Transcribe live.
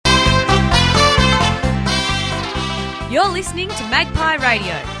You're listening to Magpie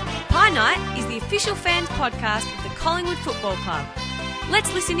Radio. Pie Night is the official fans podcast of the Collingwood Football Club.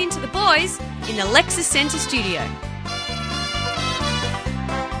 Let's listen in to the boys in the Lexus Centre studio.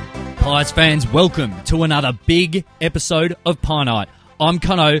 Pies fans, welcome to another big episode of Pie Night. I'm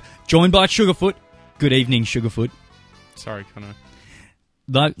Conno, joined by Sugarfoot. Good evening, Sugarfoot. Sorry, Conno.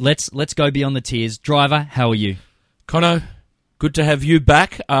 No, let's go beyond the tears. Driver, how are you? Conno, good to have you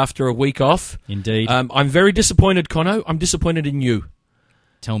back after a week off. Indeed. I'm very disappointed, Conno. I'm disappointed in you.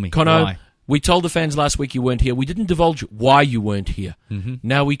 Tell me, Conno, why? we told the fans last week you weren't here. We didn't divulge why you weren't here. Mm-hmm.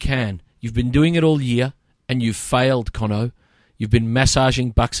 Now we can. You've been doing it all year, and you've failed, Conno. You've been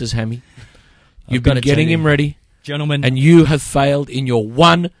massaging Bucks' hammy. You've been getting him ready. Gentlemen, and you have failed in your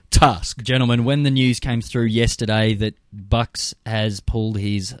one task. Gentlemen, when the news came through yesterday that Bucks has pulled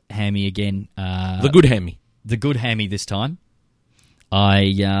his hammy again... the good hammy. The good hammy this time,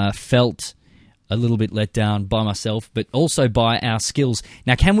 I felt a little bit let down by myself, but also by our skills.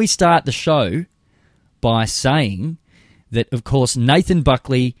 Now, can we start the show by saying that, of course, Nathan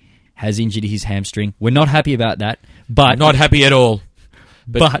Buckley has injured his hamstring. We're not happy about that, but... Not happy at all.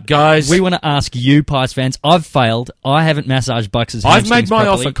 But guys... we want to ask you, Pies fans, I've failed. I haven't massaged Bucks' hamstrings I've made my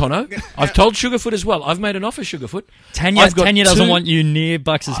properly. offer, Conno. I've told Sugarfoot as well. I've made an offer, Sugarfoot. Tanya doesn't want you near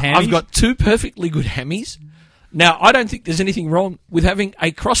Bucks' hammies. I've got two perfectly good hammies. Now, I don't think there's anything wrong with having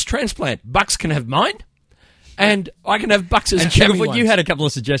a cross-transplant. Bucks can have mine, and I can have Bucks' and hammy Sugarfoot, ones. you had a couple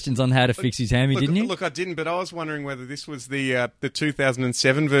of suggestions on how to fix his hammy, didn't you? Look, I didn't, but I was wondering whether this was the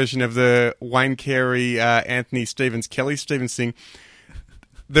 2007 version of the Wayne Carey, Anthony Stevens, Kelly Stevens thing.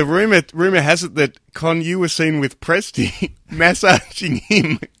 The rumour has it that, Con, you were seen with Presty massaging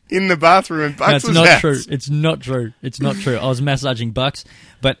him in the bathroom at Bucks' house. Not true. It's not true. It's not true. I was massaging Bucks,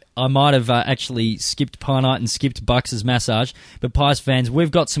 but I might have actually skipped Pie Night and skipped Bucks' massage. But Pies fans,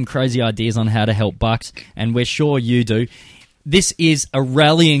 we've got some crazy ideas on how to help Bucks, and we're sure you do. This is a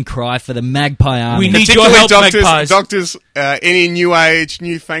rallying cry for the Magpie Army. We need your help, doctors, Magpies. Doctors, any new age,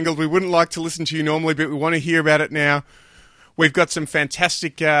 newfangled, we wouldn't like to listen to you normally, but we want to hear about it now. We've got some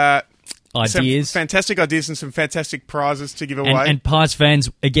fantastic ideas and some fantastic prizes to give away. And Pies fans,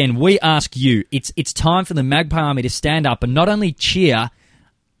 again, we ask you. It's time for the Magpie Army to stand up and not only cheer,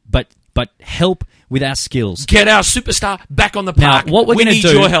 but help with our skills. Get our superstar back on the park. Now, what we're going to do?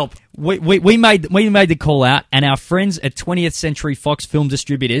 We need your help. We made the call out, and our friends at 20th Century Fox Film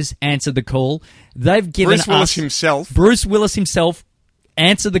Distributors answered the call. They've given Bruce Willis himself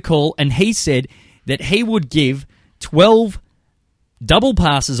answered the call, and he said that he would give 12 double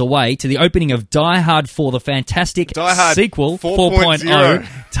passes away to the opening of Die Hard 4, the fantastic sequel 4.0,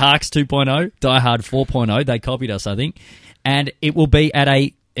 Tarks 2.0, Die Hard 4.0. They copied us, I think. And it will be at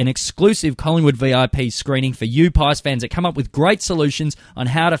an exclusive Collingwood VIP screening for you, Pies fans, that come up with great solutions on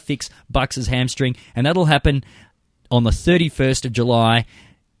how to fix Bucks' hamstring. And that'll happen on the 31st of July.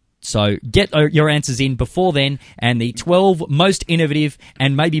 So get your answers in before then, and the 12 most innovative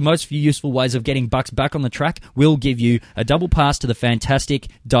and maybe most useful ways of getting Bucks back on the track will give you a double pass to the fantastic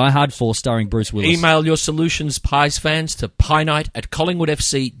Die Hard 4 starring Bruce Willis. Email your solutions, Pies fans, to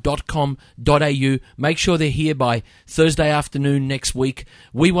pienight@collingwoodfc.com.au. Make sure they're here by Thursday afternoon next week.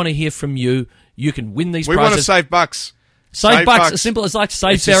 We want to hear from you. You can win these prizes. We want to save Bucks. Save Bucks, as simple as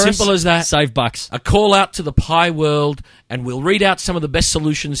save Ferris. As simple as that. Save Bucks. A call out to the pie world, and we'll read out some of the best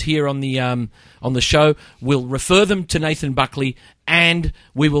solutions here on the show. We'll refer them to Nathan Buckley, and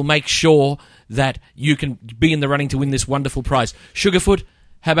we will make sure that you can be in the running to win this wonderful prize. Sugarfoot,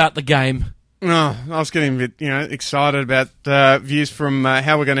 how about the game? Oh, I was getting a bit, excited about views from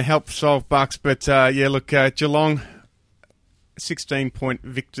how we're going to help solve Bucks, but Geelong, 16-point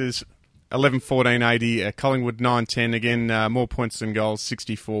victors. 11-14-80, Collingwood 9-10, again, more points than goals,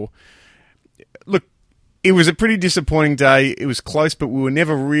 64. Look, it was a pretty disappointing day. It was close, but we were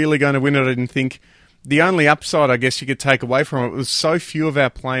never really going to win it, I didn't think. The only upside, I guess, you could take away from it was so few of our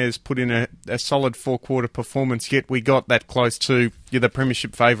players put in a solid four-quarter performance, yet we got that close to the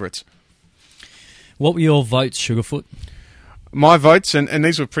premiership favourites. What were your votes, Sugarfoot? My votes, and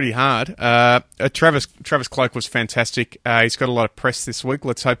these were pretty hard. Travis Cloke was fantastic. He's got a lot of press this week.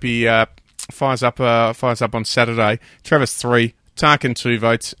 Let's hope he fires up on Saturday. Travis 3, Tarkin 2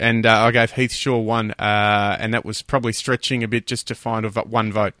 votes, and I gave Heath Shaw 1, and that was probably stretching a bit just to find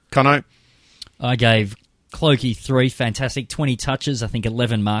one vote. Conno? I gave Clokey 3, fantastic, 20 touches, I think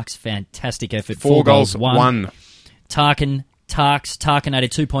 11 marks, fantastic effort. 4 goals, 1. Tarkinator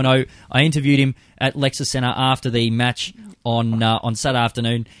 2.0. I interviewed him at Lexus Centre after the match on Saturday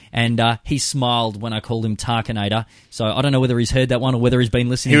afternoon, and he smiled when I called him Tarkinator. So I don't know whether he's heard that one or whether he's been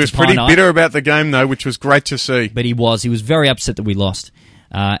listening to He was pretty bitter about the game, though, which was great to see. But he was very upset that we lost,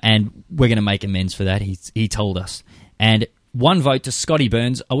 and we're going to make amends for that, he told us. And 1 vote to Scotty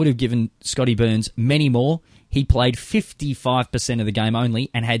Burns. I would have given Scotty Burns many more. He played 55% of the game only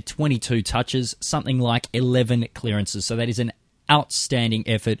and had 22 touches, something like 11 clearances. So that is an outstanding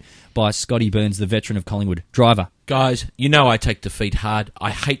effort by Scotty Burns, the veteran of Collingwood. Driver. Guys, you know I take defeat hard.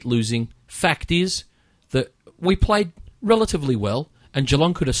 I hate losing. Fact is that we played relatively well, and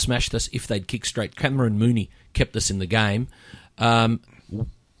Geelong could have smashed us if they'd kicked straight. Cameron Mooney kept us in the game.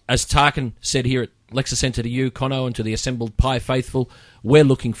 As Tarkin said here at Lexus Centre to you, Conno, and to the assembled Pie faithful, we're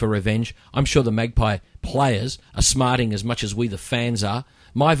looking for revenge. I'm sure the Magpie players are smarting as much as we, the fans, are.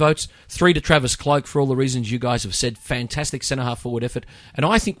 My votes, 3 to Travis Cloke for all the reasons you guys have said. Fantastic centre-half forward effort. And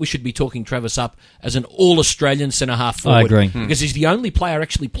I think we should be talking Travis up as an all-Australian centre-half forward. I agree. Because he's the only player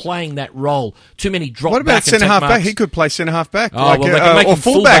actually playing that role. Too many drop What back about centre-half back? marks. He could play centre-half back. Oh, well, they can make or him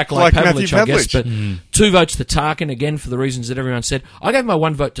fullback like Matthew Pavlich, I guess. Pavlich. But 2 votes to Tarkin, again, for the reasons that everyone said. I gave my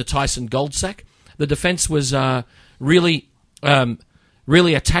 1 vote to Tyson Goldsack. The defence was really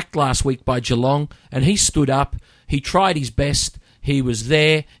attacked last week by Geelong, and he stood up. He tried his best. He was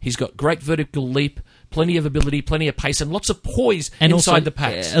there. He's got great vertical leap, plenty of ability, plenty of pace, and lots of poise And inside also, the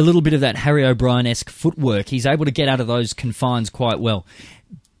packs. A little bit of that Harry O'Brien-esque footwork. He's able to get out of those confines quite well.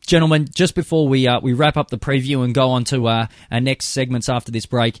 Gentlemen, just before we wrap up the preview and go on to our next segments after this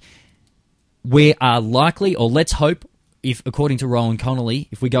break, we are likely, or let's hope, if according to Rowan Connolly,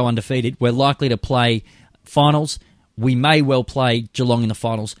 if we go undefeated, we're likely to play finals. We may well play Geelong in the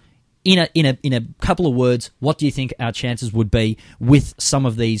finals. In a couple of words, what do you think our chances would be with some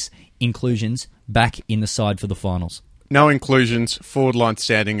of these inclusions back in the side for the finals? No inclusions, forward line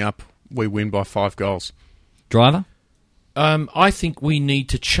standing up, we win by 5 goals. Driver? I think we need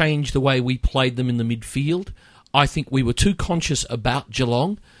to change the way we played them in the midfield. I think we were too conscious about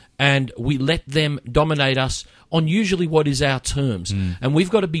Geelong, and we let them dominate us on usually what is our terms. And we've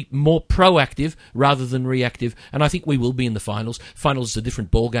got to be more proactive rather than reactive, and I think we will be in the finals. Finals is a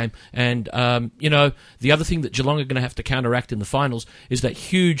different ballgame, and, the other thing that Geelong are going to have to counteract in the finals is that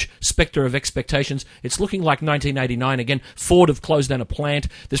huge spectre of expectations. It's looking like 1989 again. Ford have closed down a plant.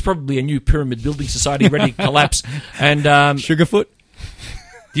 There's probably a new pyramid building society ready to collapse. And Sugarfoot?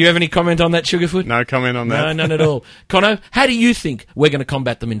 Do you have any comment on that, Sugarfoot? No comment on that. No, none at all. Conno, how do you think we're going to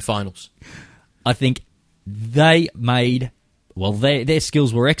combat them in finals? I think they made... Well, their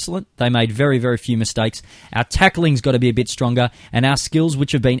skills were excellent. They made very, very few mistakes. Our tackling's got to be a bit stronger, and our skills,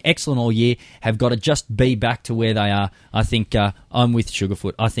 which have been excellent all year, have got to just be back to where they are. I think I'm with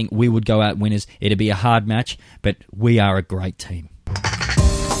Sugarfoot. I think we would go out winners. It'd be a hard match, but we are a great team.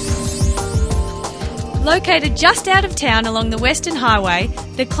 Located just out of town along the Western Highway,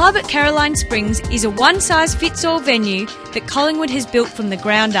 the club at Caroline Springs is a one-size-fits-all venue that Collingwood has built from the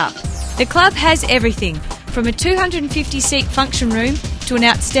ground up. The club has everything, from a 250-seat function room to an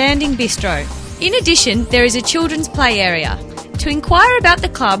outstanding bistro. In addition, there is a children's play area. To inquire about the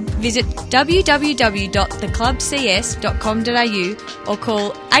club, visit www.theclubcs.com.au or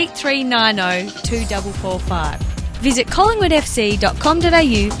call 8390 2445. Visit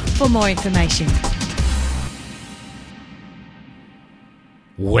collingwoodfc.com.au for more information.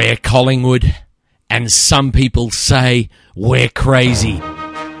 We're Collingwood, and some people say we're crazy.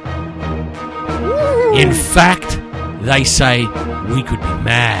 In fact, they say we could be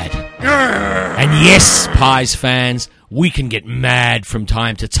mad. And yes, Pies fans, we can get mad from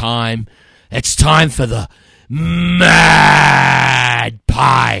time to time. It's time for the Mad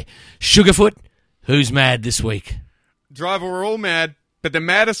Pie. Sugarfoot, who's mad this week? Driver, we're all mad, but the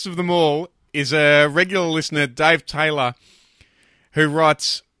maddest of them all is a regular listener, Dave Taylor, who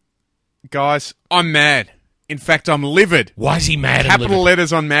writes, guys, I'm mad. In fact, I'm livid. Why is he mad? Capital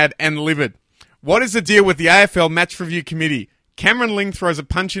letters on mad and livid. What is the deal with the AFL Match Review Committee? Cameron Ling throws a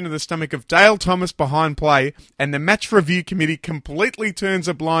punch into the stomach of Dale Thomas behind play, and the Match Review Committee completely turns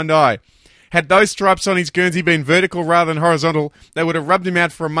a blind eye. Had those stripes on his Guernsey been vertical rather than horizontal, they would have rubbed him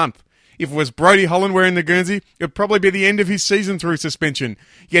out for a month. If it was Brodie Holland wearing the Guernsey, it would probably be the end of his season through suspension.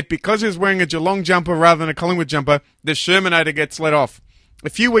 Yet because he was wearing a Geelong jumper rather than a Collingwood jumper, the Shermanator gets let off.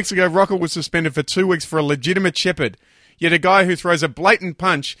 A few weeks ago, Rocker was suspended for 2 weeks for a legitimate shepherd. Yet a guy who throws a blatant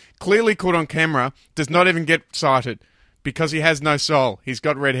punch, clearly caught on camera, does not even get cited. Because he has no soul. He's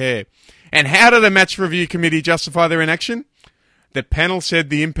got red hair. And how did the Match Review Committee justify their inaction? The panel said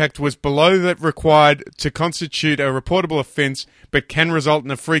the impact was below that required to constitute a reportable offence, but can result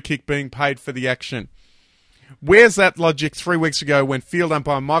in a free kick being paid for the action. Where's that logic 3 weeks ago when field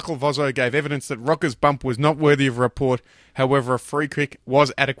umpire Michael Vozzo gave evidence that Rocker's bump was not worthy of a report, however a free kick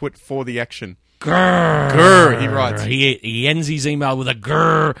was adequate for the action? grrr. Grrr, he writes. He ends his email with a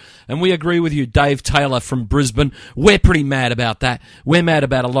grrr. And we agree with you, Dave Taylor from Brisbane. We're pretty mad about that. We're mad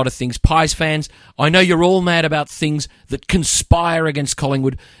about a lot of things. Pies fans, I know you're all mad about things that conspire against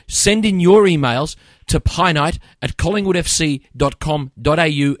Collingwood. Send in your emails to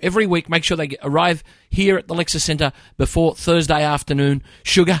pienight@collingwoodfc.com.au every week. Make sure they arrive here at the Lexus Centre before Thursday afternoon.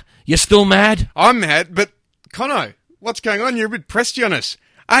 Sugar, you still mad? I'm mad, but Conno, what's going on? You're a bit pressy on us.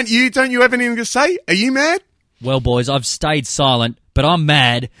 Aren't you? Don't you have anything to say? Are you mad? Well, boys, I've stayed silent, but I'm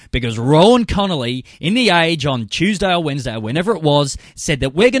mad because Rowan Connolly in The Age on Tuesday or Wednesday, whenever it was, said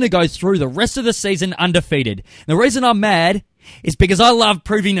that we're going to go through the rest of the season undefeated. The reason I'm mad is because I love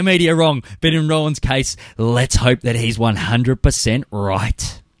proving the media wrong, but in Rowan's case, let's hope that he's 100%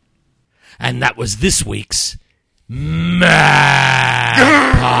 right. And that was this week's Magpie.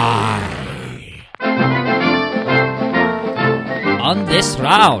 On this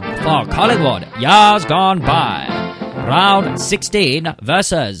round for Collingwood, years gone by, round 16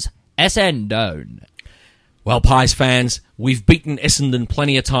 versus Essendon. Well, Pies fans, we've beaten Essendon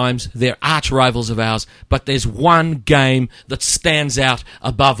plenty of times. They're arch rivals of ours, but there's one game that stands out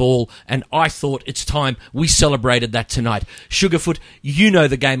above all, and I thought it's time we celebrated that tonight. Sugarfoot, you know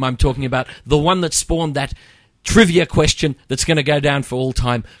the game I'm talking about, the one that spawned that trivia question that's going to go down for all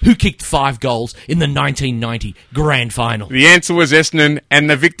time. Who kicked 5 goals in the 1990 Grand Final? The answer was Essendon, and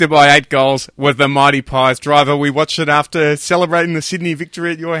the victor by 8 goals was the Mighty Pies. Driver, we watched it after celebrating the Sydney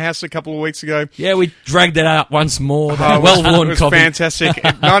victory at your house a couple of weeks ago. Yeah, we dragged it out once more. Well-worn copy. It was fantastic.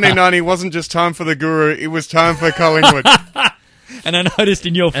 1990 wasn't just time for the Guru, it was time for Collingwood. And I noticed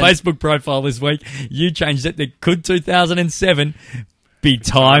in your Facebook profile this week, you changed it to could 2007 be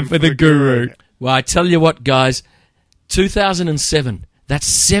time for the Guru. Well, I tell you what, guys, 2007, that's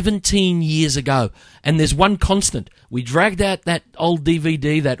 17 years ago, and there's one constant. We dragged out that old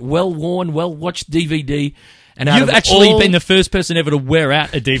DVD, that well-worn, well-watched DVD, and you've actually been the first person ever to wear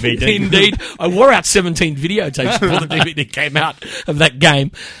out a DVD. Indeed. I wore out 17 videotapes before the DVD came out of that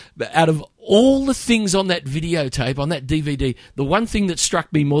game. But out of all the things on that videotape, on that DVD, the one thing that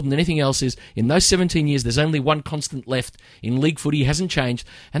struck me more than anything else is, in those 17 years, there's only one constant left in league footy. He hasn't changed,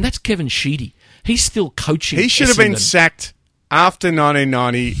 and that's Kevin Sheedy. He's still coaching. He should have been sacked after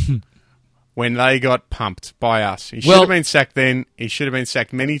 1990 when they got pumped by us. He should have been sacked then. He should have been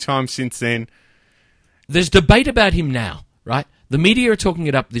sacked many times since then. There's debate about him now, right? The media are talking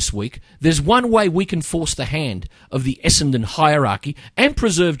it up this week. There's one way we can force the hand of the Essendon hierarchy and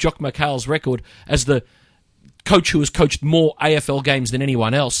preserve Jock McHale's record as the coach who has coached more AFL games than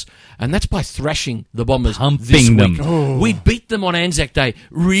anyone else, and that's by thrashing the Bombers this week. We beat them on Anzac Day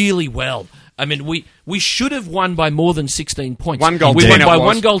really well. I mean, we should have won by more than 16 points. We won by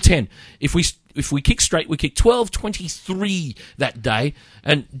 1 goal 10. If we kick straight, we kicked 12-23 that day,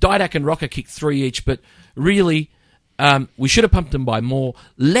 and Didak and Rocker kicked 3 each, but really, we should have pumped them by more.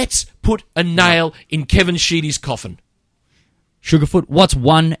 Let's put a nail in Kevin Sheedy's coffin. Sugarfoot, what's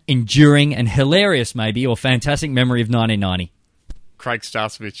one enduring and hilarious, maybe, or fantastic memory of 1990? Craig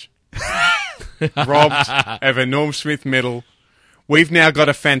Starcevich. Robbed of a Norm Smith medal. We've now got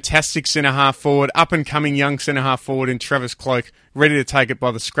a fantastic centre-half forward, up-and-coming young centre-half forward in Travis Cloke, ready to take it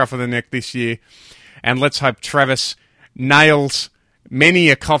by the scruff of the neck this year. And let's hope Travis nails many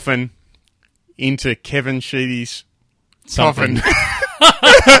a coffin into Kevin Sheedy's coffin.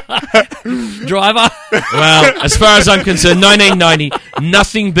 Driver. Well, as far as I'm concerned, 1990,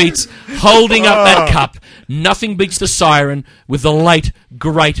 nothing beats holding up that cup. Nothing beats the siren with the late,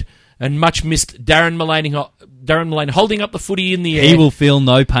 great, and much-missed Darren Mullane holding up the footy in the air. He will feel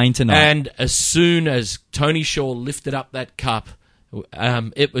no pain tonight. And as soon as Tony Shaw lifted up that cup,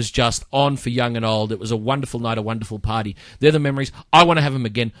 it was just on for young and old. It was a wonderful night, a wonderful party. They're the memories. I want to have them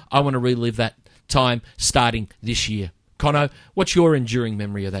again. I want to relive that time starting this year. Conno, what's your enduring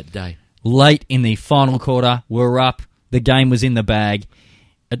memory of that day? Late in the final quarter, we're up. The game was in the bag.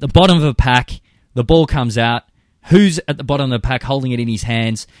 At the bottom of the pack, the ball comes out. Who's at the bottom of the pack holding it in his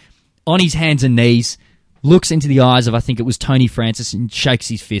hands? On his hands and knees, looks into the eyes of, I think it was Tony Francis, and shakes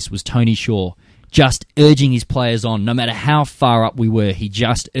his fist, was Tony Shaw. Just urging his players on. No matter how far up we were, he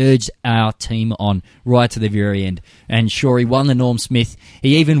just urged our team on right to the very end. And sure, he won the Norm Smith.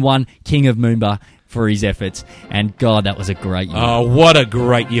 He even won King of Moomba for his efforts. And God, that was a great year. Oh, what a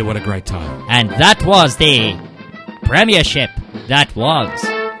great year. What a great time. And that was the Premiership. That was.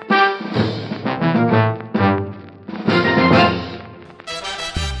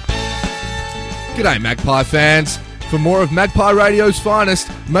 G'day, Magpie fans. For more of Magpie Radio's finest,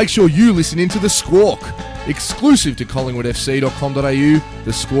 make sure you listen into The Squawk. Exclusive to collingwoodfc.com.au,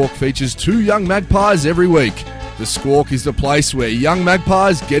 The Squawk features 2 young magpies every week. The Squawk is the place where young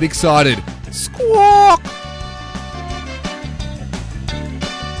magpies get excited Squawk!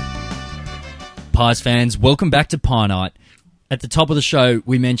 Pies fans, welcome back to Pie Night. At the top of the show,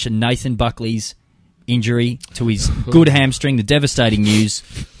 we mentioned Nathan Buckley's injury to his good hamstring, the devastating news.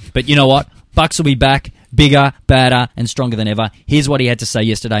 But you know what? Bucks will be back, bigger, badder, and stronger than ever. Here's what he had to say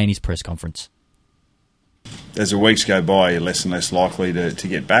yesterday in his press conference. As the weeks go by, you're less and less likely to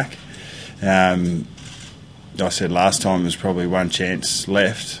get back. I said last time there's probably one chance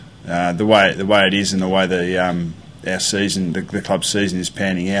left. The way it is and the way our season, the club's season is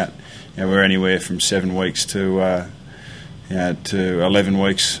panning out, we're anywhere from 7 weeks to 11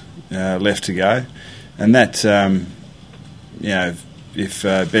 weeks left to go, and that if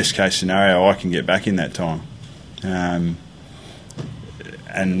best case scenario, I can get back in that time, and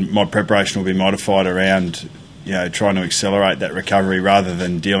my preparation will be modified around trying to accelerate that recovery rather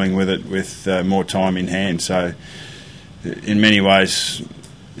than dealing with it with more time in hand. So, in many ways,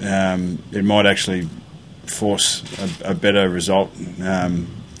 it might actually force a better result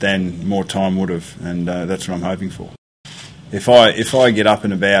than more time would have, and that's what I'm hoping for. If I get up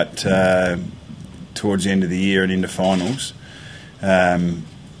and about towards the end of the year and into finals, I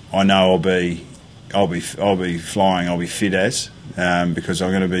know I'll be flying. I'll be fit because I'm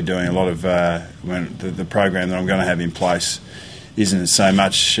going to be doing a lot of the program that I'm going to have in place isn't so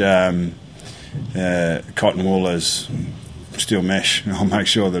much cotton wool as steel mesh. I'll make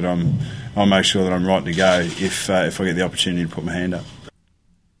sure that I'm right to go if I get the opportunity to put my hand up.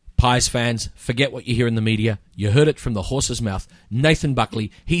 Pies fans, forget what you hear in the media. You heard it from the horse's mouth. Nathan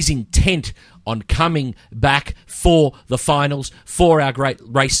Buckley, he's intent on coming back for the finals, for our great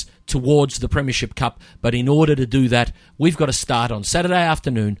race towards the Premiership Cup. But in order to do that, we've got to start on Saturday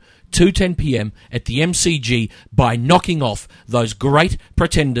afternoon, 2:10 p.m. at the MCG by knocking off those great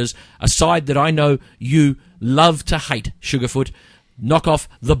pretenders, a side that I know you love to hate, Sugarfoot. Knock off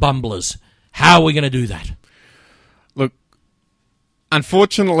the Bumblers. How are we going to do that? Look,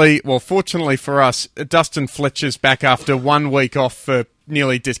 fortunately for us, Dustin Fletcher's back after 1 week off for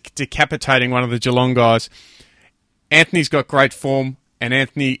nearly decapitating one of the Geelong guys. Anthony's got great form, and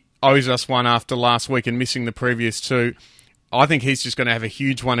Anthony owes us one after last week and missing the previous two. I think he's just going to have a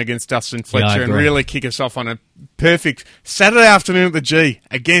huge one against Dustin Fletcher and really kick us off on a perfect Saturday afternoon at the G.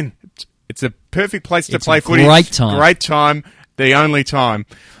 Again, it's a perfect place to play footy. Great time. Great time. The only time.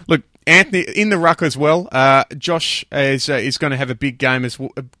 Look, Anthony in the ruck as well. Josh is going to have a big game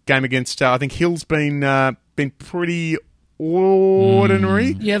against. I think Hill's been pretty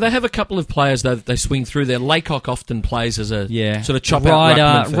ordinary. Yeah, they have a couple of players though that they swing through there. Laycock often plays as a sort of chop out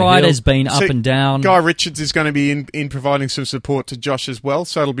ruckman. Ryder's been up and down. Guy Richards is going to be in providing some support to Josh as well,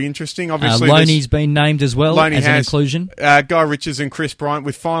 so it'll be interesting. Obviously, Loney's been named as well as an inclusion. Guy Richards and Chris Bryant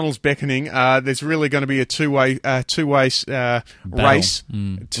with finals beckoning. There's really going to be a two-way race.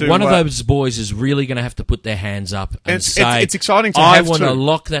 One of those boys is really going to have to put their hands up and say, "It's exciting to I want to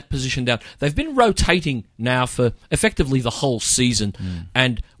lock that position down." They've been rotating now for effectively the whole season,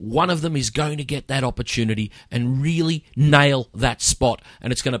 and one of them is going to get that opportunity and really nail that spot,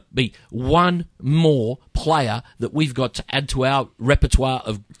 and it's going to be one more player that we've got to add to our repertoire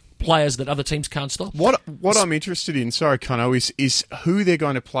of players that other teams can't stop. What I'm interested in, sorry, Conno, is who they're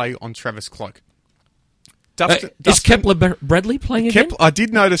going to play on Travis Cloak. Is Kepler Bradley playing again? I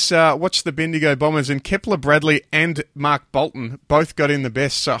did notice, watch the Bendigo Bombers, and Kepler Bradley and Mark Bolton both got in the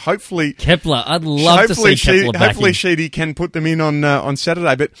best, so hopefully... Kepler, I'd love to see Kepler back hopefully Sheedy can put them in on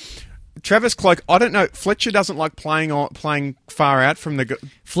Saturday, but Travis Cloak, I don't know, Fletcher doesn't like playing far out from the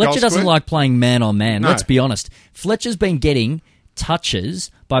Fletcher doesn't like playing man-on-man, no. Let's be honest. Fletcher's been getting touches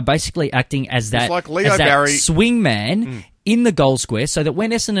by basically acting as that, like Leo Barry. Swing man in the goal square, so that when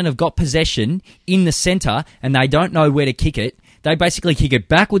Essendon have got possession in the centre and they don't know where to kick it, they basically kick it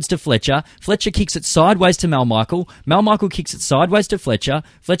backwards to Fletcher. Fletcher kicks it sideways to Mal Michael. Mal Michael kicks it sideways to Fletcher.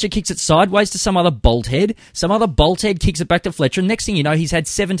 Fletcher kicks it sideways to some other bolt head. Some other bolt head kicks it back to Fletcher. And next thing you know, he's had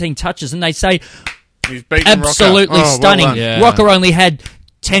 17 touches, and they say, he's beaten absolutely Rocker. Stunning. Well Rocker only had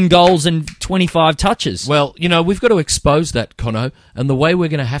 10 goals and 25 touches. Well, we've got to expose that, Conno, and the way we're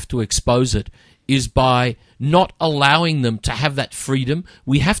going to have to expose it is by not allowing them to have that freedom.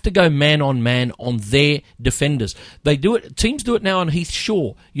 We have to go man-on-man on their defenders. They do it. Teams do it now on Heath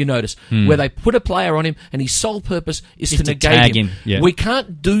Shaw, you notice, where they put a player on him and his sole purpose is to negate him. Yeah. We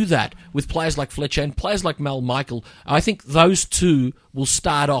can't do that with players like Fletcher and players like Mal Michael. I think those two will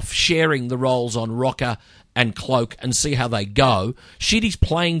start off sharing the roles on Rocker and Cloak and see how they go. Sheedy's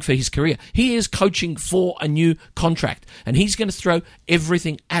playing for his career. He is coaching for a new contract, and he's going to throw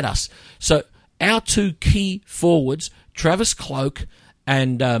everything at us. So our two key forwards, Travis Cloak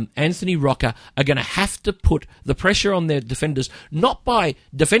and Anthony Rocca are going to have to put the pressure on their defenders, not by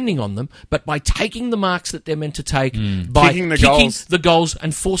defending on them, but by taking the marks that they're meant to take, by kicking the goals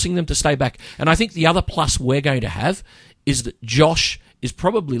and forcing them to stay back. And I think the other plus we're going to have is that Josh is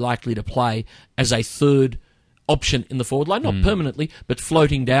probably likely to play as a third option in the forward line, not permanently, but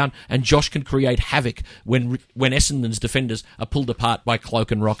floating down, and Josh can create havoc when Essendon's defenders are pulled apart by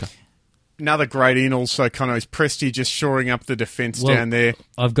Cloke and Rocca. Another great in also, Conno, is Presti just shoring up the defence down there.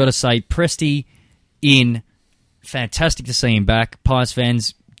 I've got to say, Presti in, fantastic to see him back. Pies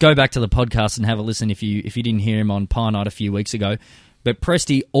fans, go back to the podcast and have a listen if you didn't hear him on Pie Night a few weeks ago. But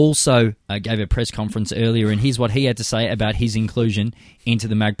Presti also gave a press conference earlier, and here's what he had to say about his inclusion into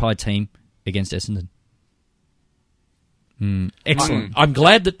the Magpie team against Essendon. Excellent. I'm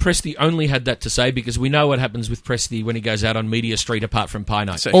glad that Presti only had that to say, because we know what happens with Presti when he goes out on Media Street apart from Pie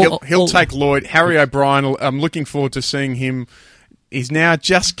Night. So he'll take Lloyd. Harry O'Brien, I'm looking forward to seeing him. He's now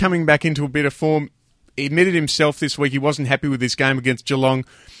just coming back into a bit of form. He admitted himself this week he wasn't happy with his game against Geelong.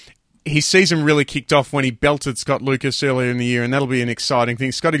 His season really kicked off when he belted Scott Lucas earlier in the year, and that'll be an exciting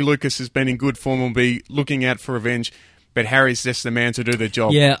thing. Scotty Lucas has been in good form and will be looking out for revenge, but Harry's just the man to do the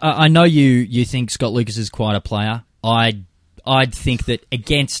job. Yeah, I know you think Scott Lucas is quite a player. I'd think that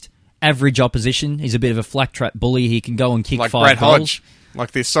against average opposition, he's a bit of a flat trap bully. He can go and kick like 5 Brad goals. Hodge, like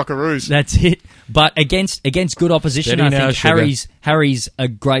the Socceroos. That's it. But against good opposition, Steady I now, think Harry's a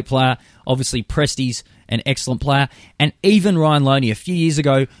great player. Obviously, Presti's an excellent player. And even Ryan Loney. A few years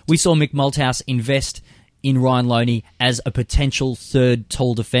ago, we saw Mick Malthouse invest in Ryan Loney as a potential third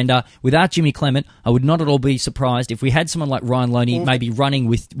tall defender. Without Jimmy Clement, I would not at all be surprised if we had someone like Ryan Loney maybe running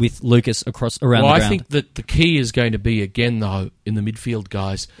with Lucas around the ground. I think that the key is going to be, again, though, in the midfield,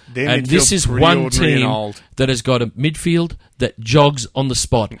 guys. And this is pretty one ordinary and team old. that has got a midfield that jogs on the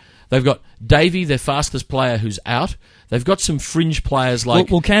spot. They've got Davey, their fastest player, who's out. They've got some fringe players like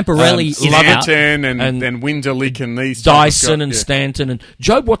Camporelli is out. Loverton and Winderlick and these Dyson and Stanton, and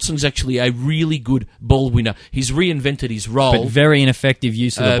Jobe Watson's actually a really good ball winner. He's reinvented his role, but very ineffective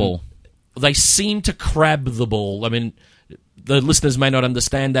use of the ball. They seem to crab the ball. I mean, the listeners may not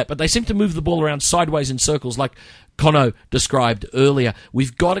understand that, but they seem to move the ball around sideways in circles, like Conno described earlier.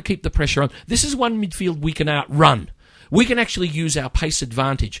 We've got to keep the pressure on. This is one midfield we can outrun. We can actually use our pace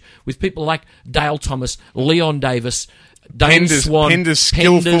advantage with people like Dale Thomas, Leon Davis, Dane Swan, Pender's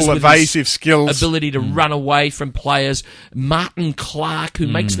skillful, evasive skills, ability to run away from players, Martin Clark, who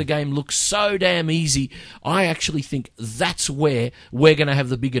makes the game look so damn easy. I actually think that's where we're going to have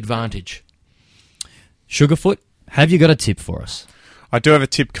the big advantage. Sugarfoot, have you got a tip for us? I do have a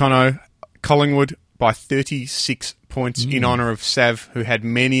tip, Conno. Collingwood by 36 points in honour of Sav, who had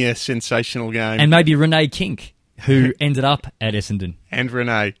many a sensational game. And maybe Renee Kink, who ended up at Essendon. And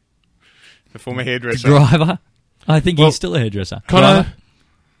Renee, the former hairdresser. Driver. I think he's still a hairdresser. Conno,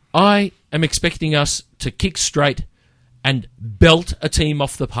 I am expecting us to kick straight and belt a team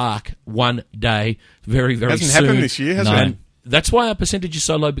off the park one day very, very soon. Hasn't happened this year, has it? And that's why our percentage is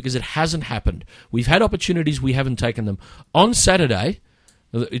so low, because it hasn't happened. We've had opportunities, we haven't taken them. On Saturday,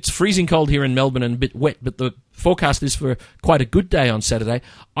 it's freezing cold here in Melbourne and a bit wet, but the forecast is for quite a good day on Saturday.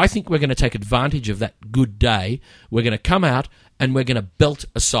 I think we're going to take advantage of that good day. We're going to come out and we're going to belt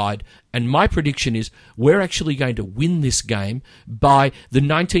a side. And my prediction is we're actually going to win this game by the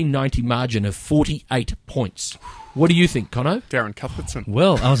 1990 margin of 48 points. What do you think, Conno? Darren Cuthbertson.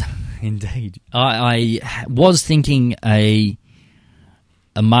 Well, indeed. I was thinking a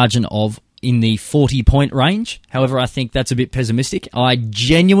margin of in the 40-point range. However, I think that's a bit pessimistic. I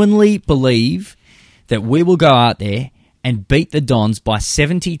genuinely believe that we will go out there and beat the Dons by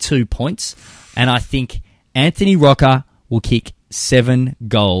 72 points, and I think Anthony Rocca will kick 7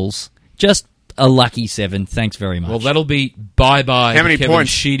 goals. Just a lucky 7. Thanks very much. Well, that'll be bye-bye How many Kevin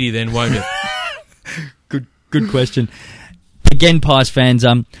points? Sheedy then, won't it? Good question. Again, Pies fans,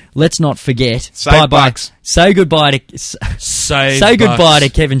 let's not forget. Say Bucks. Say goodbye to Say goodbye to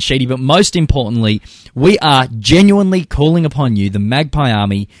Kevin Sheedy, but most importantly, we are genuinely calling upon you, the Magpie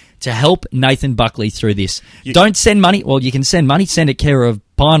Army, to help Nathan Buckley through this. Don't send money. Well, you can send money. Send it care of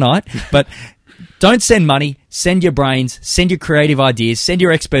Pie Night, but don't send money. Send your brains. Send your creative ideas. Send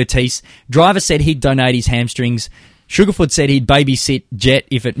your expertise. Driver said he'd donate his hamstrings. Sugarfoot said he'd babysit Jet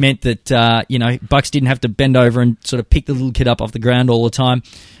if it meant that, Bucks didn't have to bend over and sort of pick the little kid up off the ground all the time.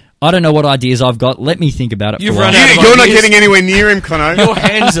 I don't know what ideas I've got. Let me think about it. You've for a run while. out of You're not ideas. getting anywhere near him, Conno. Your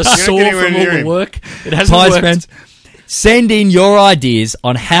hands are sore getting from anywhere all near the him. work. It hasn't Pies worked. friends, send in your ideas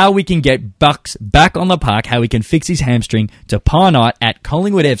on how we can get Bucks back on the park, how we can fix his hamstring to pienight at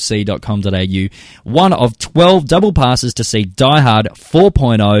collingwoodfc.com.au. One of 12 double passes to see Die Hard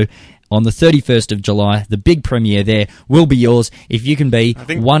 4.0 on the 31st of July. The big premiere there will be yours if you can be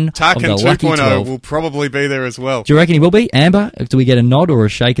one of Tarkin the lucky 2.0 12. will probably be there as well. Do you reckon he will be? Amber, do we get a nod or a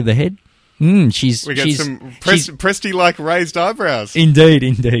shake of the head? We get some Presty-like raised eyebrows.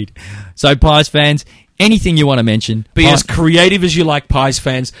 Indeed. So, Pies fans, anything you want to mention... Be as creative as you like, Pies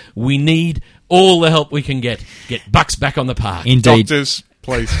fans. We need all the help we can get. Get Bucks back on the park. Indeed. Doctors,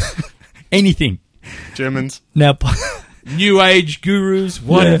 please. Anything. Germans. Now... New Age gurus,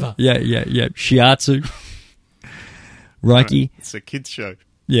 whatever. Yeah. Shiatsu. Reiki. It's a kids' show.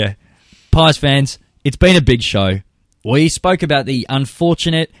 Yeah. Pies fans, it's been a big show. We spoke about the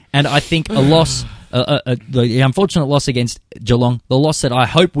unfortunate and I think a loss, the unfortunate loss against Geelong, the loss that I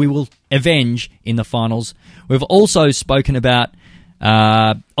hope we will avenge in the finals. We've also spoken about,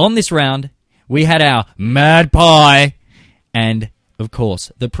 on this round, we had our Mad Pie and, of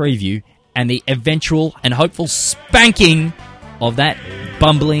course, the preview and the eventual and hopeful spanking of that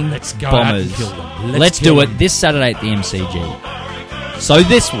bumbling Let's go Bombers. out and kill them. Let's kill do them. it this Saturday at the MCG. So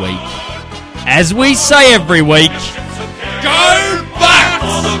this week, as we say every week, Go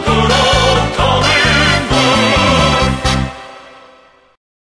Bucks!